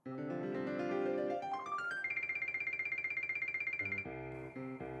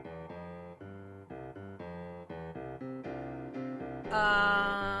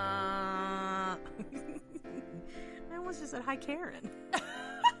I almost just said hi, Karen. This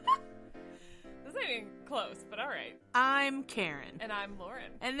ain't even close, but all right. I'm Karen. And I'm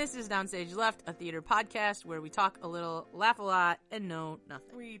Lauren. And this is Downstage Left, a theater podcast where we talk a little, laugh a lot, and know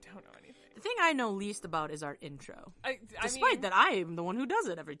nothing. We don't know anything. The thing I know least about is our intro. Despite mean, that I am the one who does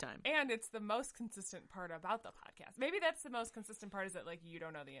it every time. And it's the most consistent part about the podcast. Maybe that's the most consistent part is that, like, you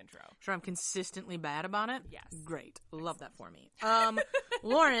don't know the intro. Sure, I'm consistently bad about it? Yes. Great. Love that for me.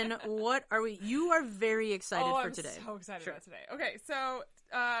 Lauren, what are we? You are very excited for today. I'm so excited Sure. about today. Okay, so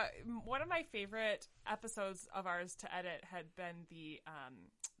one of my favorite episodes of ours to edit had been the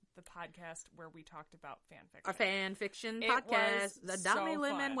podcast where we talked about fan fiction. Our fan fiction It podcast. was Dame so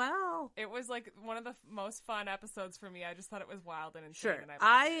Lin-Manuel. It was like one of the most fun episodes for me. I just thought it was wild and insane. Sure. And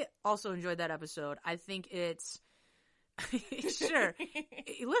I also enjoyed that episode. I think it's... Sure.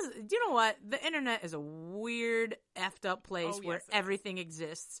 Listen, do you know what? The internet is a weird, effed up place where yes, it is. everything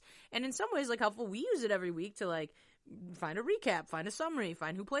exists. And in some ways, like, helpful. We use it every week to, like, find a recap, find a summary,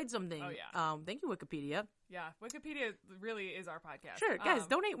 find who played something. Oh, yeah. Thank you, Wikipedia. Yeah, Wikipedia really is our podcast. Sure, guys,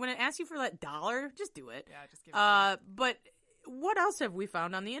 donate. When it asks you for that $1, just do it. Yeah, just give it to But what else have we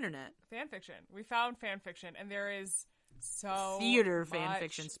found on the internet? fan fiction. We found fan fiction, and there is so Theater fan much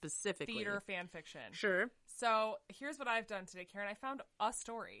fiction specifically. theater fan fiction. Sure. So here's what I've done today, Karen. I found a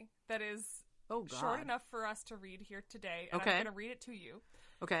story that is Oh, God. short enough for us to read here today, and Okay. I'm going to read it to you.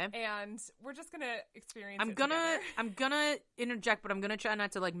 Okay. And we're just going to experience I'm it gonna together. interject, but I'm gonna try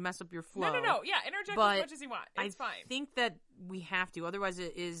not to like mess up your flow. No. Yeah, interject But as much as you want. It's I fine. think that we have to, otherwise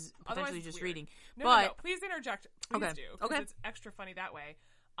it is Otherwise potentially it's just weird. reading. No, but no. Please interject. Please Okay. do. 'Cause Okay. It's extra funny that way.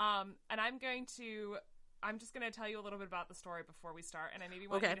 And I'm just going to tell you a little bit about the story before we start, and I maybe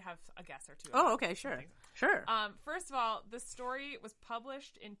want Okay. you to have a guess or two. oh, about okay, some sure, things. sure. First of all, the story was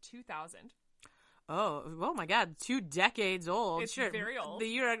published in 2000. oh my God, 2 decades old. It's sure, very old. The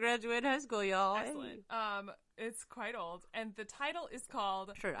year I graduated high school, y'all. Excellent. Hey. It's quite old, and the title is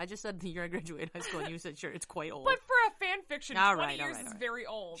called. Sure, I just said the year I graduated high school, and you said sure, it's quite old. But for a fan fiction, All 20 right, years all is right. very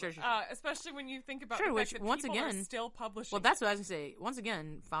old. Sure. Especially when you think about Sure, the which, fact that once people again- are still publishing. Well, that's what I was gonna say. Once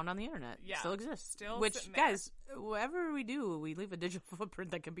again, found on the internet. Yeah. Still exists. Still Which, sitting there. guys, whatever we do, we leave a digital footprint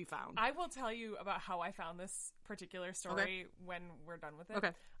that can be found. I will tell you about how I found this particular story when we're done with it.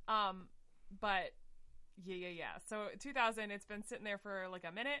 Okay. But yeah. So 2000, it's been sitting there for like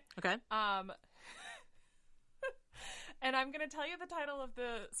a minute. Okay. And I'm going to tell you the title of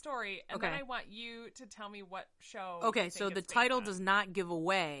the story, and then Okay. I want you to tell me what show. Okay, you so think the it's based title on. does not give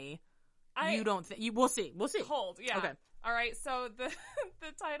away. I You don't think we'll see. We'll see. hold, yeah. Okay. All right. So the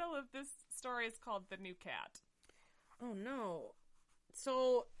the title of this story is called "The New Cat." Oh no.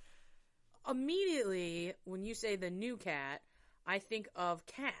 So immediately when you say the new cat, I think of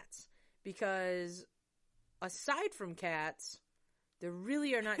Cats because aside from Cats, there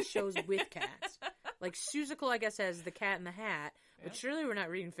really are not shows with cats. Like Seussical, I guess, has The Cat in the Hat, but Yeah. surely we're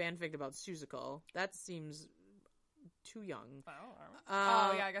not reading fanfic about Seussical. That seems too young.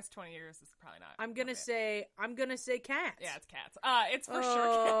 Oh, yeah. I guess 20 years is probably not. I'm gonna appropriate. say Cats. Yeah, it's Cats. It's for sure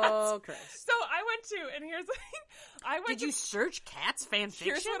Oh, Cats. Christ. So I went to, and here's the thing. I went Did to you search Cats fanfiction?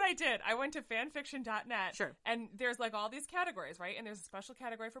 Here's what I did. I went to fanfiction.net. Sure. And there's like all these categories, right? And there's a special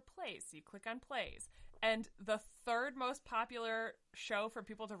category for plays. So you click on plays. And the third most popular show for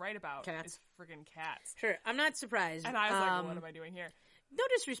people to write about Cats. is friggin' Cats. Sure, I'm not surprised. And I was like, well, what am I doing here? No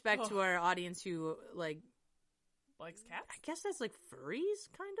disrespect to our audience who, like, Likes cats? I guess that's like furries,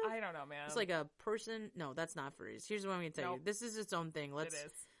 kind of? I don't know, man. It's like a person. No, that's not furries. Here's what I'm going to tell you. Nope. This is its own thing. Let's. It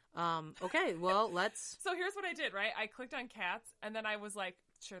is. Okay, well, let's. So here's what I did, right? I clicked on Cats, and then I was like,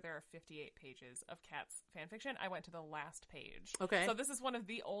 sure, there are 58 pages of Cats fanfiction. I went to the last page. Okay. So this is one of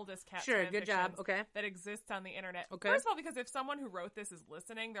the oldest Cats Sure, good job. fanfictions Okay. that exists on the internet. Okay. First of all, because if someone who wrote this is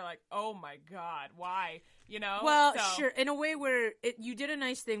listening, they're like, oh my God, why? You know? Well, So- sure. In a way where you did a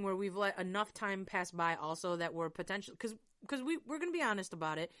nice thing where we've let enough time pass by also that we're potential. Because we're going to be honest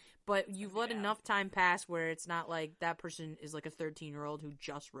about it, but you've let bad. enough time pass where it's not like that person is like a 13-year-old who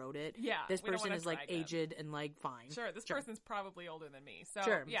just wrote it. Yeah, This we don't person wanna is like drag them. aged and like fine. Sure, this person's probably older than me. So,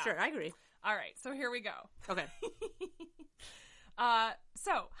 Sure, yeah. sure. I agree. All right, so here we go. Okay.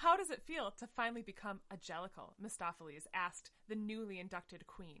 So, how does it feel to finally become a Jellicle? Mistopheles asked the newly inducted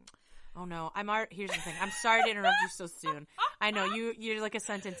queen. Oh no, here's the thing. I'm sorry to interrupt you so soon. I know you're like a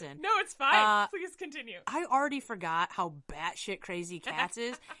sentence in. No, it's fine. Please continue. I already forgot how batshit crazy Cats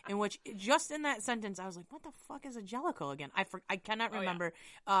is, in which just in that sentence I was like, what the fuck is a Jellicle again? I cannot remember.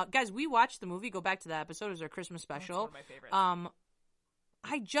 Guys, we watched the movie. Go back to that episode. It was our Christmas special. That's one of my favorites.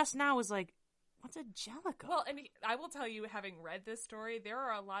 I just now was like, What's a Jellicoe? Well, and I will tell you, having read this story, there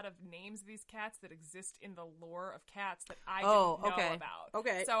are a lot of names of these cats that exist in the lore of cats that I didn't know about.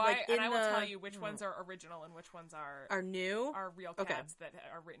 Okay. So like I will tell you which ones are original and which ones are new, are real cats that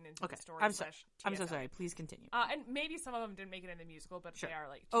are written into the story. I'm so sorry. Please continue. And maybe some of them didn't make it in the musical, but they are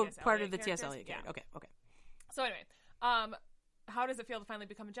like part of the T.S. Eliot character. Yeah. Okay. So anyway, how does it feel to finally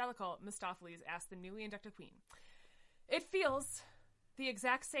become a Jellicle? Mephistopheles asked the newly inducted queen. It feels the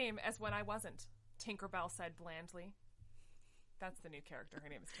exact same as when I wasn't, Tinkerbell said blandly. That's the new character. Her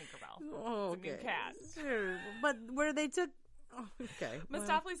name is Tinkerbell. Oh, it's a new cat. Sure. But where they took... Oh, okay.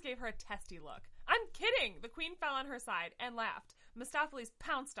 Mephistopheles gave her a testy look. I'm kidding! The queen fell on her side and laughed. Mephistopheles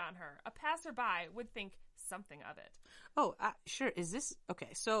pounced on her. A passerby would think something of it. Oh, sure. Is this... Okay,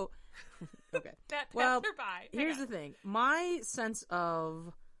 so... Okay. That passerby. Here's the thing. My sense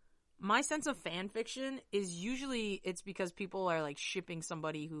of fan fiction is usually it's because people are like shipping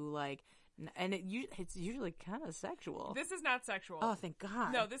somebody who like, and it's usually kind of sexual. This is not sexual. Oh, thank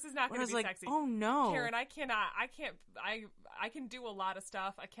God. No, this is not going to be like, sexy. Oh no, Karen, I can do a lot of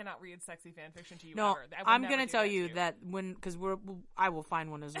stuff. I cannot read sexy fan fiction to you. No, ever. I'm going to tell you that because I will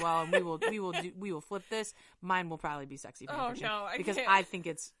find one as well, and we will flip this. Mine will probably be sexy fan fiction. No, because can't. I think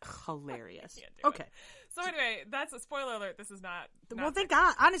it's hilarious. I can't do okay. It. So anyway, that's a spoiler alert. This is not well, thank sexy.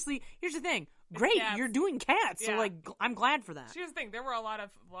 God. Honestly, here's the thing. Great, cats. you're doing cats, so like I'm glad for that. Here's the thing: there were a lot of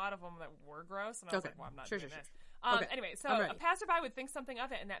them that were gross, and I was like, "Well, I'm not doing this." Okay. Anyway, so a passerby would think something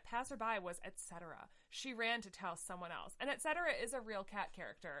of it, and that passerby was etc. She ran to tell someone else, and etc. is a real cat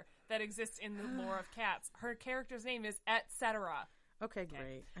character that exists in the lore of cats. Her character's name is etc. Okay,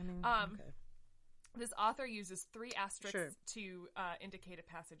 great. I mean, okay. This author uses 3 asterisks to indicate a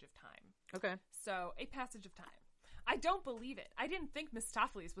passage of time. Okay. So, a passage of time. I don't believe it. I didn't think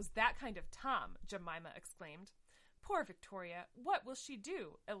Mephistopheles was that kind of Tom, Jemima exclaimed. Poor Victoria. What will she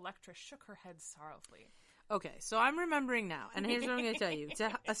do? Electra shook her head sorrowfully. Okay, so I'm remembering now, and here's what I'm going to tell you.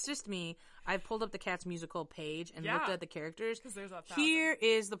 To assist me, I've pulled up the Cats musical page and looked at the characters. There's 1,000. Here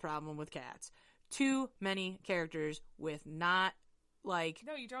is the problem with Cats. Too many characters with not...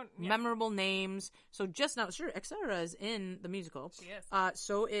 you don't memorable names. So just now, etc. is in the musical. She is.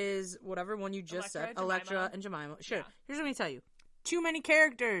 So is whatever one you just said, Jemima. Electra and Jemima. Sure. Yeah. Here's what I'm going to tell you. Too many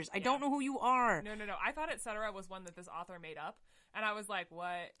characters. I don't know who you are. No. I thought etc. was one that this author made up, and I was like,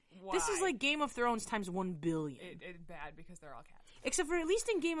 what? Why? This is like Game of Thrones times 1 billion. It's bad because they're all cats. Except for at least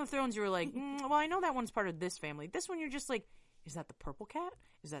in Game of Thrones, you were like, well, I know that one's part of this family. This one, you're just like, is that the purple cat?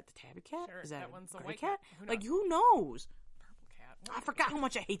 Is that the tabby cat? Sure, is that one's the gray white cat? Who knows? Who knows? I forgot how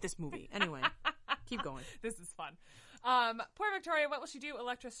much I hate this movie. Anyway, keep going. This is fun. Poor Victoria, what will she do?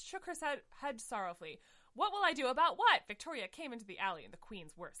 Electra shook her head sorrowfully. What will I do about what? Victoria came into the alley and the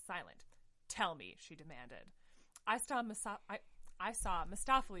queens were silent. Tell me, she demanded. I saw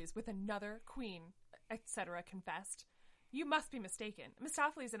Mephistopheles with another queen, etc. confessed. You must be mistaken.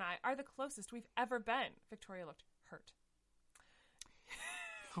 Mephistopheles and I are the closest we've ever been. Victoria looked hurt.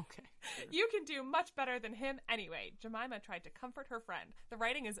 Okay. You can do much better than him anyway. Jemima tried to comfort her friend. The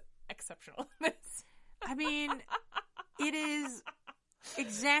writing is exceptional. I mean, it is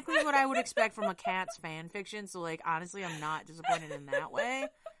exactly what I would expect from a Cats fan fiction. So, like, honestly, I'm not disappointed in that way.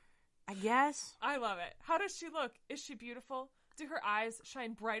 I guess. I love it. How does she look? Is she beautiful? Do her eyes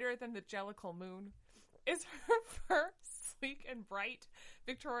shine brighter than the Jellicle moon? Is her fur sleek and bright?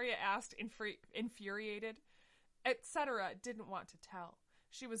 Victoria asked, infuriated. Etc. didn't want to tell.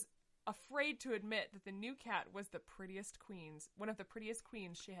 She was afraid to admit that the new cat was one of the prettiest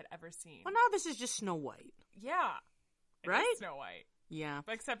queens she had ever seen. Well, now this is just Snow White. Yeah. Right? It's Snow White. Yeah.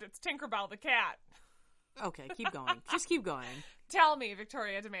 Except it's Tinkerbell the cat. Okay, keep going. Just keep going. Tell me,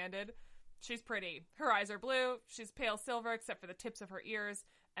 Victoria demanded. She's pretty. Her eyes are blue. She's pale silver except for the tips of her ears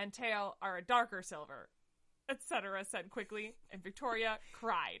and tail are a darker silver, etc. said quickly, and Victoria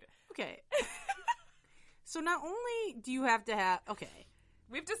cried. Okay. So not only do you have to have... Okay.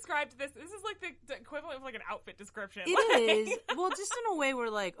 We've described this. This is like the equivalent of like an outfit description. It is. Well, just in a way where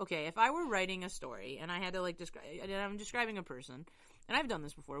like, okay, if I were writing a story and I had to like describe, and I'm describing a person, and I've done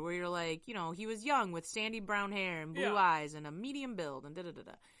this before, where you're like, you know, he was young with sandy brown hair and blue eyes and a medium build and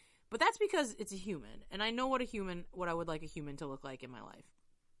da-da-da-da. But that's because it's a human, and I know what I would like a human to look like in my life.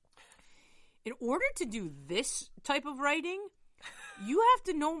 In order to do this type of writing, you have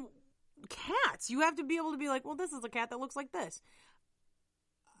to know cats. You have to be able to be like, well, this is a cat that looks like this.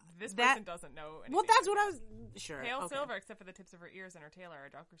 This person doesn't know anything. Well, that's what I was... Sure. Pale silver, except for the tips of her ears and her tail are a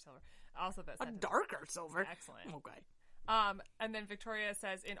darker silver. Also, that a darker silver? Excellent. Okay. And then Victoria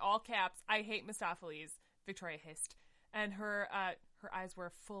says, in all caps, I hate Mephistopheles, Victoria hissed. And her eyes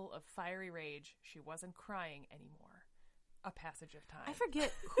were full of fiery rage. She wasn't crying anymore. A Passage of Time. I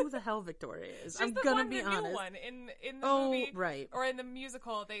forget who the hell Victoria is. She's I'm the gonna one, be the honest. new one in the Oh, movie, right. or in the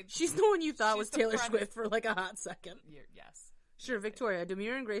musical. She's the one you thought She's was the Taylor premise. Swift for like a hot second. Yes. Sure, Victoria, a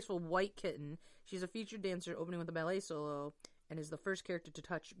demure and graceful white kitten. She's a featured dancer opening with a ballet solo and is the first character to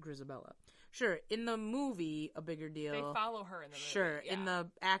touch Grisabella. Sure, in the movie, a bigger deal. They follow her in the movie. Sure, yeah. in the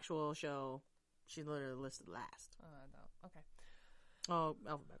actual show, she's literally listed last. No. Okay. Oh,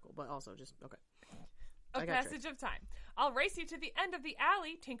 alphabetical, but also just, okay. A I got Passage of Time. I'll race you to the end of the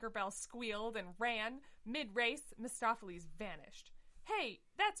alley, Tinkerbell squealed and ran. Mid-race, Mistopheles vanished. Hey,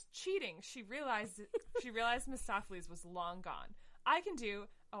 that's cheating. She realized Mistopheles was long gone. I can do,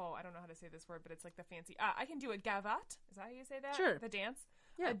 I don't know how to say this word, but it's like the fancy, I can do a gavotte. Is that how you say that? Sure. The dance?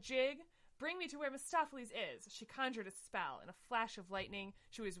 Yeah. A jig. Bring me to where Mistopheles is. She conjured a spell. In a flash of lightning,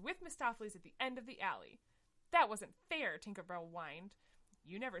 she was with Mistopheles at the end of the alley. That wasn't fair, Tinkerbell whined.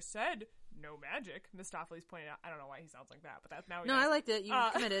 You never said no magic, Mistopheles pointed out. I don't know why he sounds like that, but that's now he No, does. I liked it. You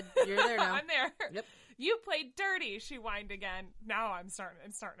committed. You're there now. I'm there. Yep. You played dirty, she whined again. Now it's starting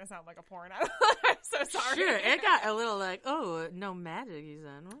to sound like a porn. I'm so sorry. Sure, it got a little like, oh, no magic, he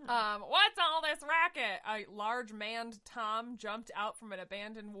said. Wow. What's all this racket? A large-maned Tom jumped out from an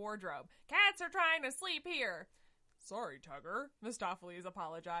abandoned wardrobe. Cats are trying to sleep here. Sorry, Tugger, Mistopheles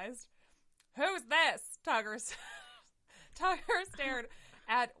apologized. Who's this? Tugger stared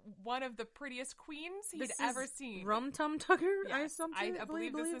at one of the prettiest queens he'd This ever is seen. Rum Tum Tugger? Yes, I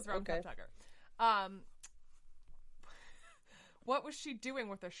believe this is Rum Okay. Tum Tugger. What was she doing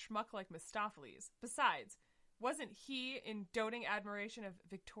with a schmuck like Mistopheles? Besides, wasn't he in doting admiration of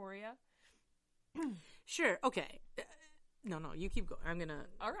Victoria? Sure, okay. No, you keep going. I'm gonna...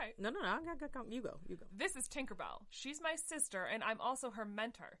 All right. No, you go. This is Tinkerbell. She's my sister, and I'm also her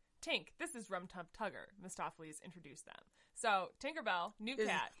mentor. Tink, this is Rum Tum Tugger, Mistopheles introduced them. So, Tinkerbell, new Is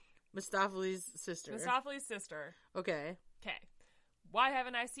cat. Mistopheles' sister. Mistopheles' sister. Okay. Okay. Why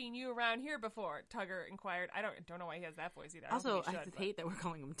haven't I seen you around here before? Tugger inquired. I don't know why he has that voice either. Also, I I hate that we're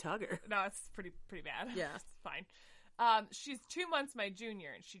calling him Tugger. No, it's pretty bad. Yeah. It's fine. She's 2 months my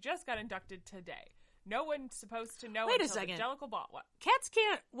junior, and she just got inducted today. No one's supposed to know Wait a until second. the Jellicle Ball. What? Cats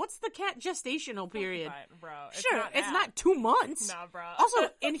can't... What's the cat gestational period? Fine, bro. Sure, it's not 2 months. No, bro. Also,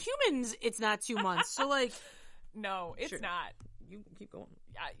 in humans, it's not 2 months. So, like... No, it's Sure. not. You keep going.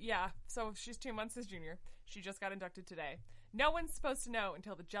 Yeah, so she's 2 months his junior. She just got inducted today. No one's supposed to know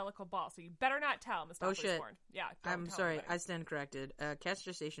until the Jellicle Ball, so you better not tell, Mistopheles Oh, shit. warned. Yeah, don't I'm tell sorry, anybody. I stand corrected. Cat's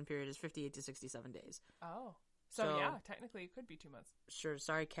gestation period is 58 to 67 days. Oh. So, So- yeah, technically it could be 2 months. Sure,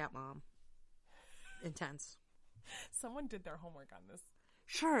 sorry, cat mom. Intense. Someone did their homework on this.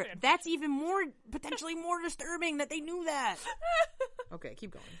 Sure, that's even more, potentially more disturbing that they knew that. Okay, keep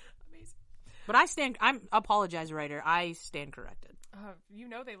going. Amazing. But I'm apologize, writer. I stand corrected. You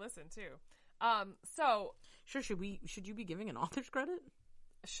know they listen, too. So... Sure, should you be giving an author's credit?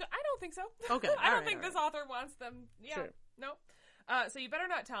 I don't think so. Okay, I don't alright, think this author wants them. Yeah. Sure. No. So you better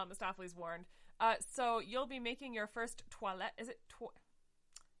not tell him, Mistopheles warned. So you'll be making your first toilette. Is it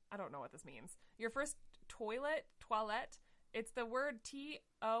I don't know what this means. Your first toilette? It's the word Toilette.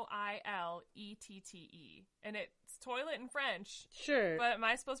 And it's toilet in French. Sure. But am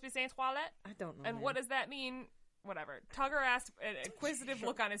I supposed to be saying toilette? I don't know. And man. what does that mean? Whatever. Tugger asked, an inquisitive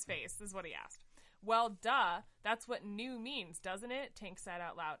look on his face is what he asked. Well, duh. That's what new means, doesn't it? Tink said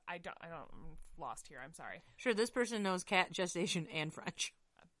out loud. I'm lost here. I'm sorry. Sure, this person knows cat gestation and French.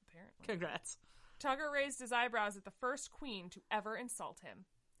 Apparently. Congrats. Tugger raised his eyebrows at the first queen to ever insult him.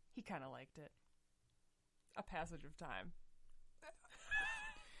 He kind of liked it. A Passage of Time.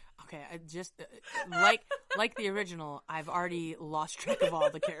 Okay, I just like the original. I've already lost track of all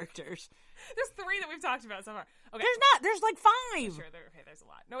the characters. There's 3 that we've talked about so far. Okay. There's like 5. Sure, there's a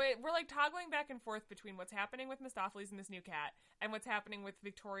lot. No, we're like toggling back and forth between what's happening with Mistopheles and this new cat and what's happening with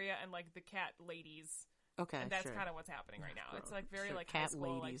Victoria and like the cat ladies. Okay, And that's sure. kind of what's happening right now. It's like very Sure, like cat high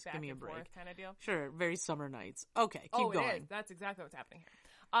school, ladies, like give back me a and break. forth kind of deal. Sure, very summer nights. Okay, keep It going. is. That's exactly what's happening here.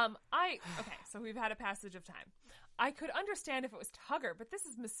 Okay, so we've had a passage of time. I could understand if it was Tugger, but this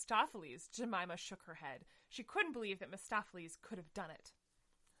is Mistopheles. Jemima shook her head. She couldn't believe that Mistopheles could have done it.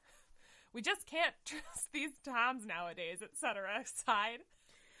 We just can't trust these Toms nowadays, etc. sighed.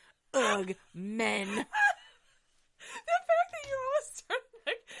 Ugh, men. The fact that you almost started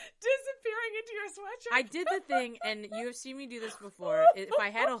like disappearing into your sweatshirt. I did the thing, and you have seen me do this before. If I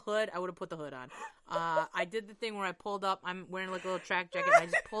had a hood, I would have put the hood on. I did the thing where I pulled up. I'm wearing like a little track jacket. And I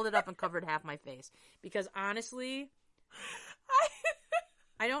just pulled it up and covered half my face because honestly,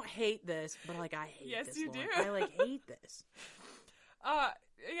 I don't hate this, but like I hate Yes, this. you Lauren. do. I like hate this.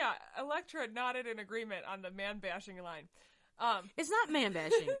 Yeah, Electra nodded in agreement on the man bashing line. It's not man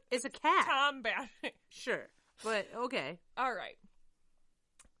bashing. It's a cat. Tom bashing. Sure. But, okay. All right.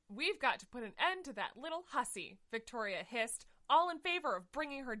 We've got to put an end to that little hussy, Victoria hissed. All in favor of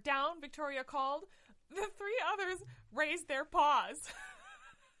bringing her down, Victoria called. The three others raised their paws.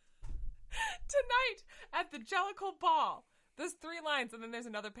 Tonight at the Jellicle Ball. There's 3 lines, and then there's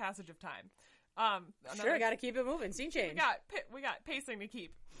another passage of time. Sure, gotta keep it moving. Scene change. We got pacing to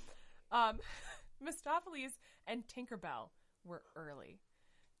keep. Mephistopheles and Tinkerbell were early.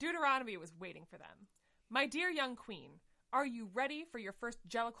 Deuteronomy was waiting for them. My dear young queen, are you ready for your first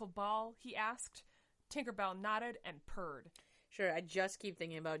Jellicle Ball? He asked. Tinkerbell nodded and purred. Sure, I just keep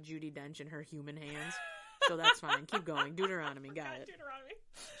thinking about Judi Dench and her human hands. So that's fine. Keep going. Deuteronomy, got it. Deuteronomy.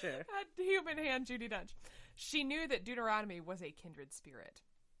 Sure. Human hand, Judi Dench. She knew that Deuteronomy was a kindred spirit.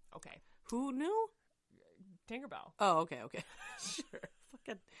 Okay. Who knew? Tinkerbell. Oh, okay. Sure.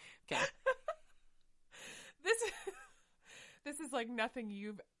 Fucking okay. This is like nothing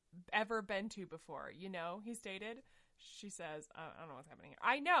you've ever been to before, you know, he stated. She says, I don't know what's happening here.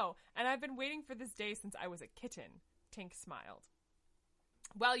 I know, and I've been waiting for this day since I was a kitten. Tink smiled.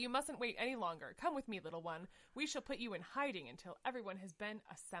 Well, you mustn't wait any longer. Come with me, little one. We shall put you in hiding until everyone has been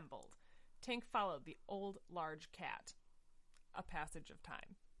assembled. Tink followed the old, large cat. A passage of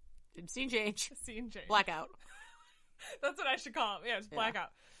time. Scene change. Scene change. Blackout. That's what I should call him. Yeah, it's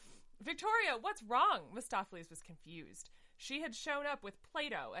blackout. Victoria, what's wrong? Mephistopheles was confused. She had shown up with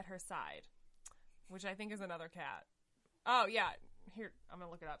Plato at her side, which I think is another cat. Oh, yeah. Here, I'm going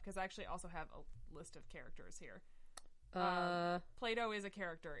to look it up because I actually also have a list of characters here. Plato is a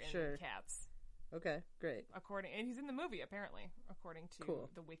character in Cats. Okay, great. And he's in the movie, apparently, according to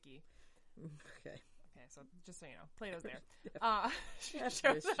the wiki. Okay. Okay, so just so you know, Plato's there.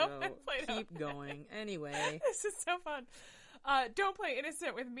 Keep going. Anyway. This is so fun. Don't play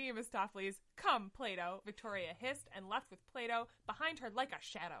innocent with me, Mephistopheles. Come, Plato, Victoria hissed and left with Plato behind her like a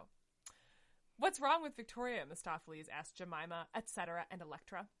shadow. What's wrong with Victoria, Mephistopheles asked Jemima, etc., and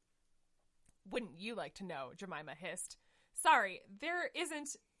Electra. Wouldn't you like to know, Jemima hissed.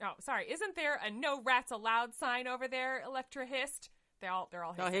 Isn't there a no rats allowed sign over there, Electra hissed. They're all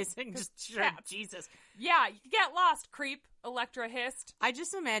hissing. Just sure, Jesus. Yeah, get lost, creep, Electra hissed. I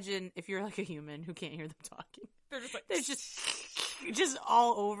just imagine if you're like a human who can't hear them talking. They're just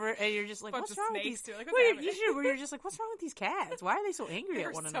all over, and you're just like, what's wrong with these? You're just like, what's wrong with these cats? Why are they so angry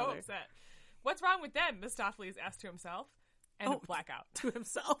at one another? Upset. What's wrong with them? Mephistopheles asked to himself. And a blackout. To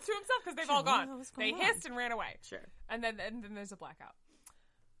himself, because they've all gone. They hissed and ran away. Sure. And then there's a blackout.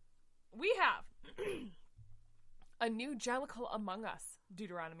 We have a new Jellicle among us,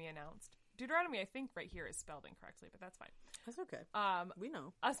 Deuteronomy announced. Deuteronomy, I think, right here is spelled incorrectly, but that's fine. That's okay. We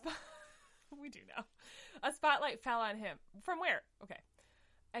know. We do know. A spotlight fell on him. From where? Okay.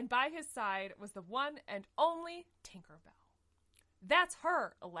 And by his side was the one and only Tinkerbell. That's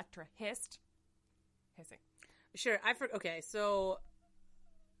her, Electra hissed. Hissing. Sure, okay, so...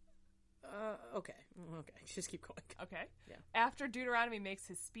 Okay, just keep going. Okay. Yeah. After Deuteronomy makes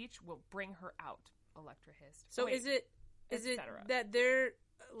his speech, we'll bring her out, Electra hissed. So is it that they're,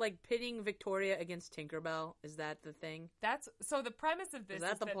 like, pitting Victoria against Tinkerbell? Is that the thing? So the premise of this is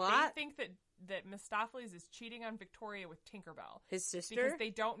that plot? they think that Mephistopheles is cheating on Victoria with Tinkerbell. His sister? Because they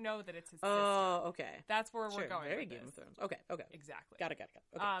don't know that it's his sister. Oh, okay. That's where we're going very with Game this. of Thrones. Okay. Exactly. Got it.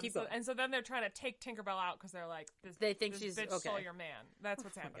 Okay, keep going. And so then they're trying to take Tinkerbell out because they're like, this bitch stole your man. That's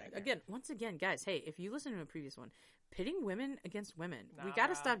what's happening. Once again, guys, hey, if you listen to a previous one, pitting women against women, we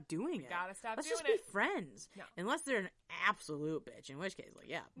gotta stop doing it. Let's just be friends. No. Unless they're an absolute bitch, in which case, like,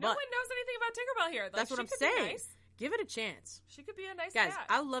 yeah. No one knows anything about Tinkerbell here. Like, that's what I'm saying. Nice. Give it a chance. She could be a nice guys, cat.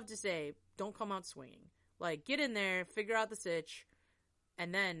 I would love to say, don't come out swinging. Like, get in there, figure out the sitch,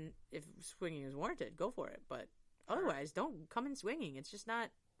 and then if swinging is warranted, go for it. But otherwise, don't come in swinging. It's just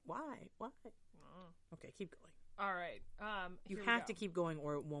not. Why? Okay, keep going. All right. You have to keep going,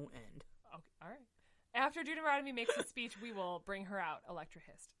 or it won't end. Okay. All right. After Deuteronomy makes his speech, we will bring her out. Electra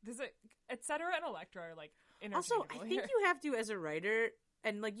hissed. Etc. and Electra are like interchangeable. Also, I think you have to, as a writer,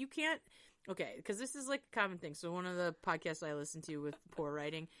 and like you can't. Okay, because this is like a common thing. So one of the podcasts I listen to with poor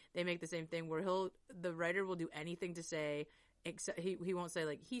writing, they make the same thing where the writer will do anything to say, except he won't say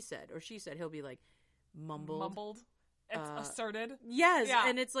like he said or she said. He'll be like mumbled. It's asserted. Yes, yeah.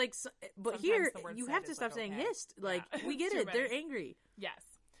 And it's like, but sometimes here you have to stop saying hissed. Like we get it, they're angry. Yes.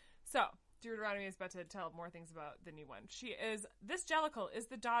 So Deuteronomy is about to tell more things about the new one. This Jellicle is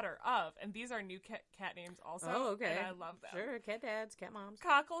the daughter of, and these are new cat names also. Oh, okay. And I love them. Sure, cat dads, cat moms.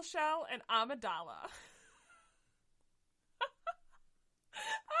 Cockleshell and Amidala.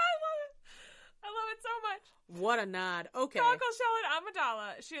 I love it so much. What a nod. Okay. Cockleshell and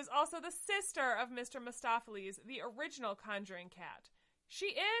Amidala. She is also the sister of Mr. Mephistopheles, the original conjuring cat. She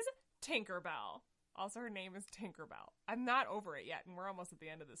is Tinkerbell. Also, her name is Tinkerbell. I'm not over it yet, and we're almost at the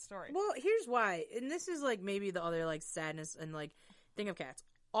end of this story. Well, here's why, and this is like maybe the other like sadness and like thing of cats.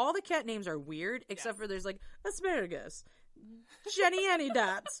 All the cat names are weird, except for there's like asparagus, Jenny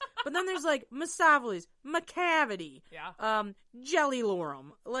Anydots, but then there's like Mistopheles, Macavity, Jelly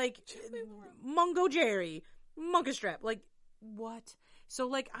Lorem, like Mungo Jerry, Munkastrap, like what? So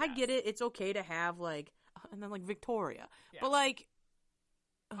like I get it, it's okay to have like, and then like Victoria, but like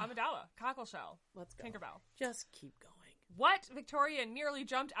Amidala, Cockleshell, let's go. Tinkerbell. Just keep going. What? Victoria nearly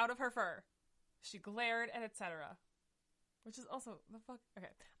jumped out of her fur. She glared at etc. Which is also the fuck. Okay,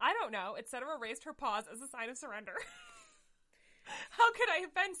 I don't know. Etc. raised her paws as a sign of surrender. How could I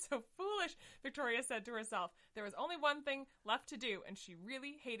have been so foolish? Victoria said to herself. There was only one thing left to do, and she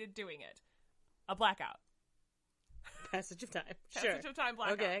really hated doing it. A blackout. Passage of time. Passage of time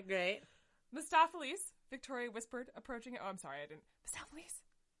blackout. Okay, great. Mistopheles, Victoria whispered, approaching him. Oh, I'm sorry, I didn't. Mistopheles,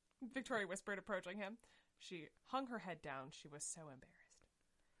 Victoria whispered, approaching him. She hung her head down. She was so embarrassed.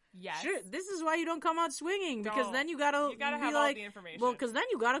 Yes. Sure, this is why you don't come out swinging, because then you gotta have all the information. Well, because then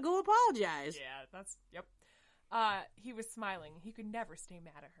you gotta go apologize. Yeah, yep. He was smiling. He could never stay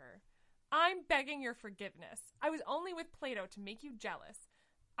mad at her. I'm begging your forgiveness. I was only with Plato to make you jealous.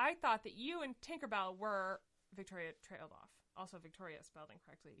 I thought that you and Tinkerbell were... Victoria trailed off. Also, Victoria spelled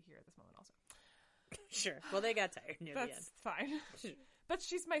incorrectly here at this moment also. Sure. Well, they got tired near the end. That's fine. But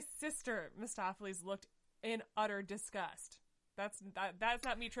she's my sister. Mistopheles looked in utter disgust. That's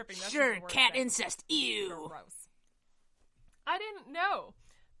not me tripping. That's sure, cat incest. Ew. Gross. I didn't know.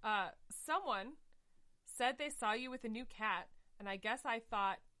 Someone said they saw you with a new cat, and I guess I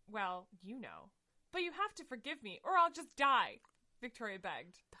thought, well, you know. But you have to forgive me, or I'll just die. Victoria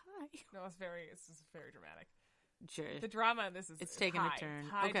begged. Die? No, this is very dramatic. Sure. The drama in this is it's taking high, a turn.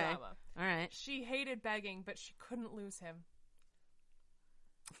 High okay. drama. All right. She hated begging, but she couldn't lose him.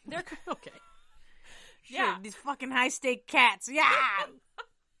 Okay. Sure, Yeah. these fucking high stake cats. Yeah. I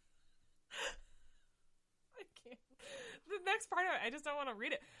can't. The next part of it, I just don't want to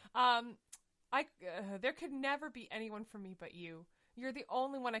read it. There could never be anyone for me but you. You're the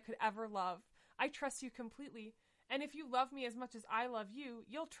only one I could ever love. I trust you completely. And if you love me as much as I love you,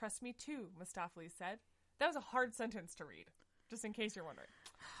 you'll trust me too, Mistopheles said. That was a hard sentence to read, just in case you're wondering.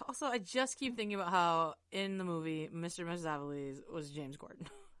 Also, I just keep thinking about how in the movie, Mr. Mistopheles was James Corden.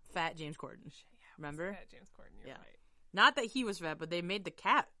 Fat James Corden. Yeah, remember? Fat James Corden, you're right. Not that he was fat, but they made the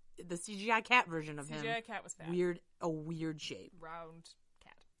cat, the CGI cat version of him. CGI cat was fat. A weird shape. Round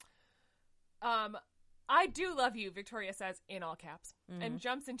cat. I do love you, Victoria says in all caps, and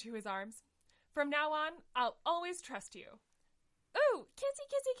jumps into his arms. From now on, I'll always trust you. Ooh, kissy,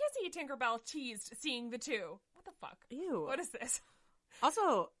 kissy, kissy, Tinkerbell teased, seeing the two. What the fuck? Ew. What is this?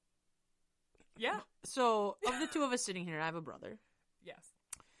 Also, yeah. So, of the two of us sitting here, I have a brother. Yes.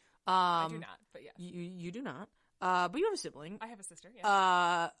 I do Um, not, but yes. You do not. But you have a sibling. I have a sister,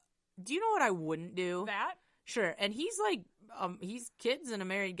 yes. Do you know what I wouldn't do? That? Sure. And he's like, he's kids and a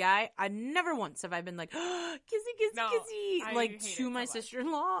married guy. I never once have I been like, kissy, kissy, No, kissy, I like hate to it my so much.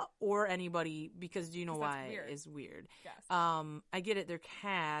 sister-in-law or anybody, because do you know 'Cause that's why weird. it's weird? Yes. I get it. They're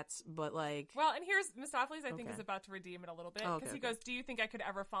cats, but like, Well, and here's Mistopheles, I think, Okay. is about to redeem it a little bit. Oh, Because okay, he goes, do you think I could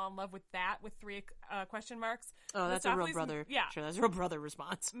ever fall in love with that with 3 question marks? oh, that's a real Mistopheles- brother. Yeah. Sure, that's a real brother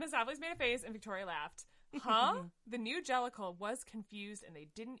response. Mistopheles made a face and Victoria laughed. Huh? The new Jellicle was confused and they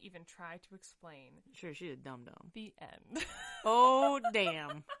didn't even try to explain. Sure, she's a dum dum. The end. Oh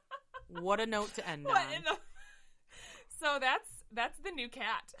damn! What a note to end What on. in the... So that's the new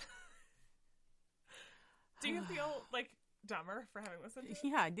cat. Do you feel like dumber for having listened to it?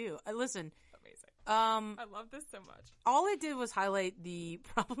 Yeah, I do. Listen, Amazing. I I love this so much. all it did was highlight the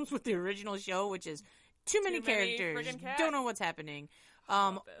problems with the original show, which is too many characters, friggin' cats. don't know what's happening. I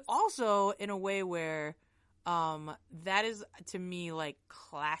love this. Also in a way where that is to me like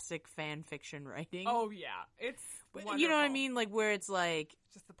classic fan fiction writing. Oh yeah, it's wonderful. You know what I mean? Like where it's like,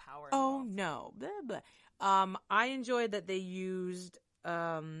 Just the power. oh involved. no, blah, blah. I enjoyed that they used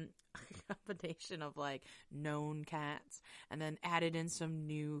a combination of like known cats and then added in some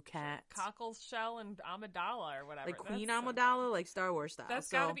new cats. Cockleshell and Amidala or whatever. Like Queen That's so Amidala, like Star Wars style. That's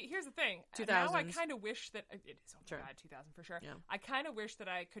So, gotta be. Here's the thing. Now I 2000s. kind of wish that it is. Oh my Sure. god, 2000 for sure. Yeah. I kind of wish that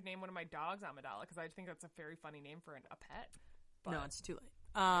I could name one of my dogs Amidala because I think that's a very funny name for a pet. But, no, it's too late.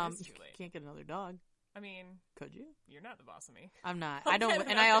 It is too You late. can't get another dog. I mean, Could you? you're not the boss of me, I'm not. I'll I don't, get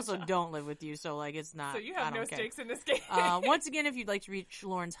and I another also dog. don't live with you, so like it's not. so you I have no don't care. stakes in this game. Once again, if you'd like to reach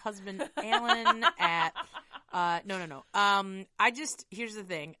Lauren's husband, Alan, at no. Here's the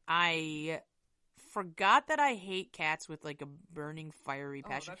thing. I forgot that I hate cats with like a burning, fiery Oh,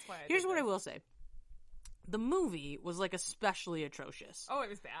 passion. that's why I Here's did what I this. will say. The movie was like especially atrocious. Oh, it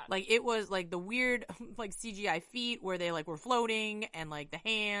was bad. Like it was like the weird like CGI feet where they like were floating and like the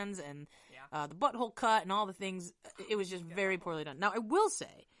hands and the butthole cut and all the things. It was just very poorly done. Now I will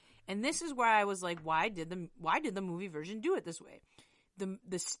say, and this is where I was like, why did the movie version do it this way?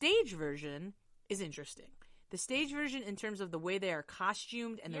 The stage version is interesting. The stage version, in terms of the way they are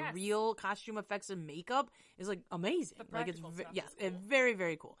costumed and the real costume effects and makeup, is like amazing. Like it's cool. very,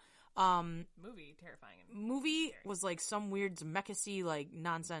 very cool. Movie terrifying. Movie was like some weird Zemeckis-y like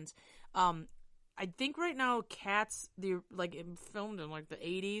nonsense. I think right now Cats, the like filmed in like the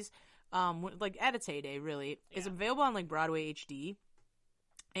 80s, like at its heyday, really is available on like Broadway HD.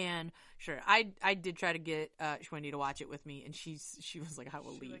 And sure, I did try to get Schwendy to watch it with me, and she was like, "I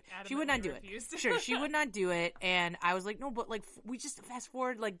will leave." Like, she would not do it. Sure, she would not do it, and I was like, "No, but like we just fast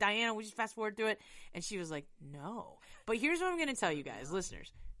forward, like Diana, we just fast forward through it," and she was like, "No." But here's what I'm gonna tell you guys,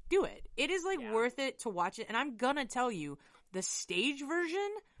 listeners, do it. It is like worth it to watch it, and I'm gonna tell you, the stage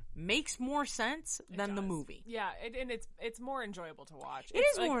version makes more sense than the movie. Yeah, and it's more enjoyable to watch. It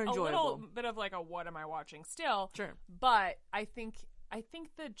is like more enjoyable. A little bit of like a what am I watching still. Sure, but I think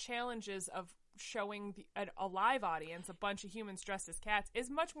the challenges of showing a live audience a bunch of humans dressed as cats is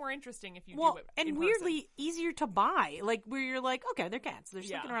much more interesting if you do it and in weirdly easier to buy. Like where you're like, okay, they're cats, they're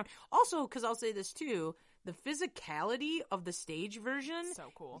sneaking around. Also, because I'll say this too, the physicality of the stage version, so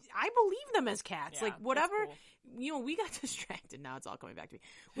cool. I believe them as cats. Yeah, like whatever, cool. We got distracted. Now it's all coming back to me.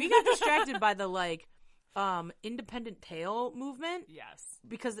 We got distracted by the like independent tail movement. Yes,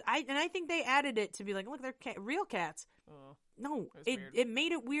 because I think they added it to be like, look, they're real cats. No, it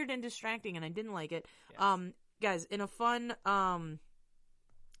made it weird and distracting, and I didn't like it. Yes. Guys, in a fun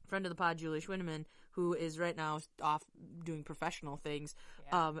friend of the pod, Julie Schwindeman, who is right now off doing professional things,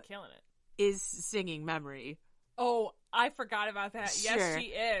 killing it, is singing "Memory." Oh, I forgot about that. Sure. Yes, she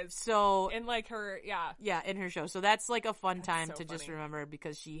is. So in like her, in her show. So that's like a fun time so to just remember,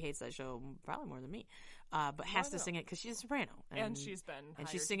 because she hates that show probably more than me, but has to sing it because she's a soprano, and she's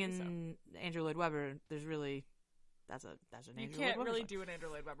singing Andrew Lloyd Webber. There's really. That's an you Andrew can't Lloyd really song. do an Andrew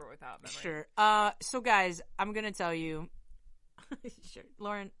Lloyd Webber without Memory. Sure. So guys, I'm gonna tell you. Sure,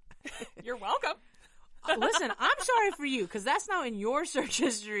 Lauren. You're welcome. Listen, I'm sorry for you, because that's now in your search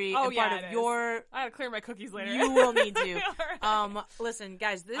history. Oh, and yeah, part of your. I gotta clear my cookies later. You will need to. Right. Listen,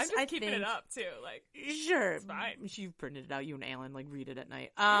 guys, this I'm just I keeping think, it up too. Like, sure, it's fine. You've printed it out. You and Alan like read it at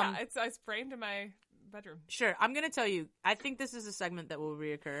night. It's framed in my bedroom. Sure, I'm gonna tell you. I think this is a segment that will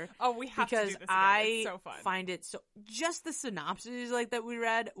reoccur. Oh, we have to do this again. It's so fun. Find it so. Just the synopses like that we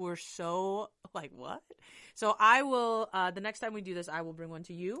read were so like what. So I will. The next time we do this, I will bring one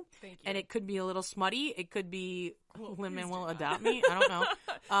to you. Thank you. And it could be a little smutty. It could be Lin-Manuel Adopt Me. I don't know.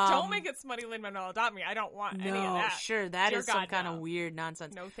 Don't make it smutty. Lin-Manuel Adopt Me. I don't want any of that. Sure, that is some kind of weird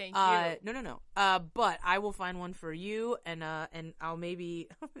nonsense. No, thank you. No. But I will find one for you, and I'll maybe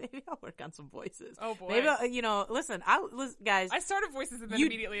I'll work on some voices. Oh boy. Maybe listen, guys. I started voices and then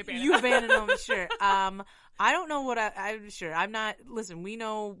immediately abandoned. You abandoned them, sure. I don't know what I'm sure. I'm not. Listen, we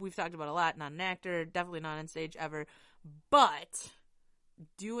know we've talked about a lot. Not an actor, definitely not on stage ever, but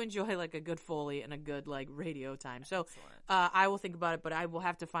do enjoy like a good Foley and a good like radio time. So I will think about it, but I will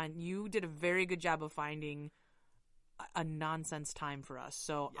have to find. You did a very good job of finding a nonsense time for us.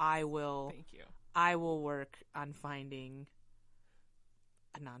 So yes, I will. Thank you. I will work on finding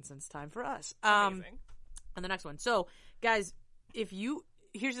a nonsense time for us. Amazing. And the next one. So, guys,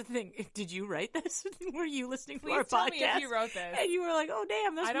 here's the thing. Did you write this? Were you listening to our podcast? Please tell me if you wrote this. And you were like, "Oh,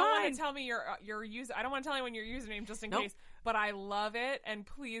 damn, that's mine." I don't want to tell me your user. I don't want to tell anyone your username just in case. But I love it, and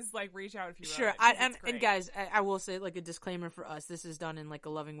please like reach out if you wrote it. And guys, I will say like a disclaimer for us. This is done in like a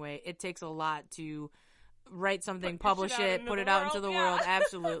loving way. It takes a lot to write something, publish it, put it out into the world.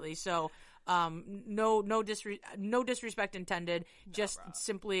 Absolutely. So. No disrespect intended. Just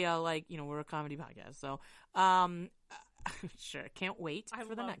simply like we're a comedy podcast, so sure, can't wait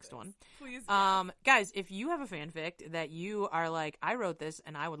for the next one. Please, guys, if you have a fanfic that you are like, I wrote this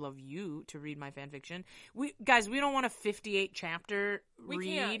and I would love you to read my fanfiction. We don't want a 58 chapter read.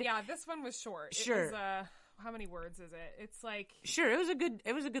 We can't. Yeah, this one was short. Sure. It was, how many words is it? It's like sure. It was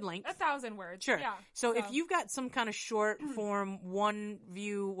a good length. 1,000 words. Sure. Yeah. So if you've got some kind of short form, one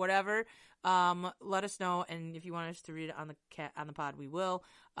view, whatever, let us know. And if you want us to read it on the pod, we will.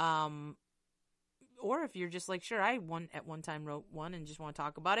 Or if you're just like, sure, I at one time wrote one and just want to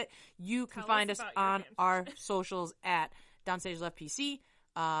talk about it, you can find us on our socials at DownstageLeftPC.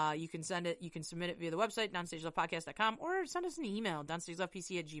 You can submit it via the website, downstageleftpodcast.com, or send us an email,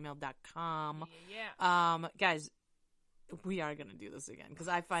 downstageleftpc@gmail.com. Yeah. Guys, we are going to do this again, because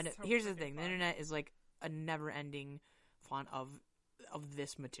I find it, here's the thing, the internet is like a never-ending font of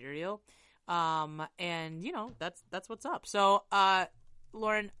this material. And that's what's up. So,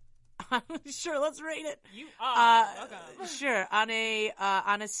 Lauren, sure, let's rate it. You are welcome. Sure. On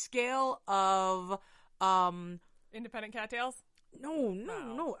a scale of Independent Cattails?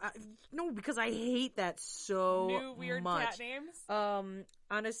 No, because I hate that so New weird much. cat names? On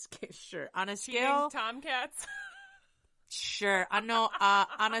a scale, Cheating Tomcats? sure.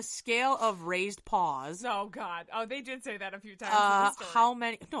 On a scale of raised paws. Oh, God. Oh, they did say that a few times in the story. How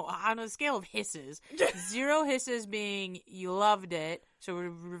many? No, on a scale of hisses. 0 hisses being you loved it, so we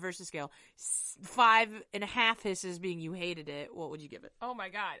reverse the scale. 5.5 hisses being you hated it. What would you give it? Oh, my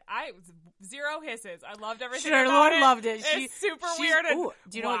God. 0 hisses. I loved everything Sure, about Lauren it. loved it. It's super weird. And ooh,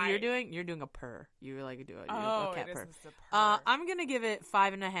 do you know what why? you're doing? You're doing a purr. You were like a cat it purr. is a purr. I'm gonna give it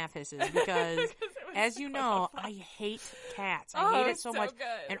 5.5 hisses because, as you know, I hate cats. I hate it so much. Good.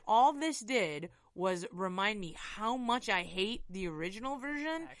 And all this did was remind me how much I hate the original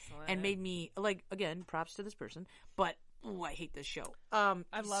version, Excellent. and made me again, props to this person, but. Ooh, I hate this show. I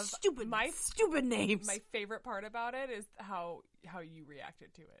love stupid names. My favorite part about it is how you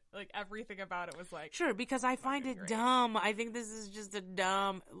reacted to it. Like everything about it was like Sure, because I find it great. dumb. I think this is just a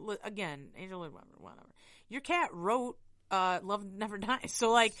dumb. Again, Angel, whatever. Your cat wrote "Love Never Dies," so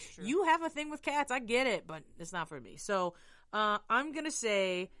like you have a thing with cats. I get it, but it's not for me. So I'm gonna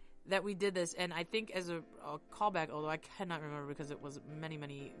say that we did this, and I think as a callback, although I cannot remember because it was many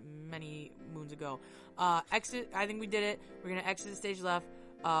moons ago. Exit. I think we did it. We're gonna exit the stage left,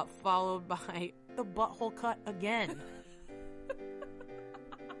 followed by the butthole cut again.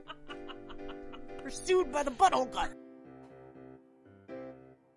 Pursued by the butthole cut.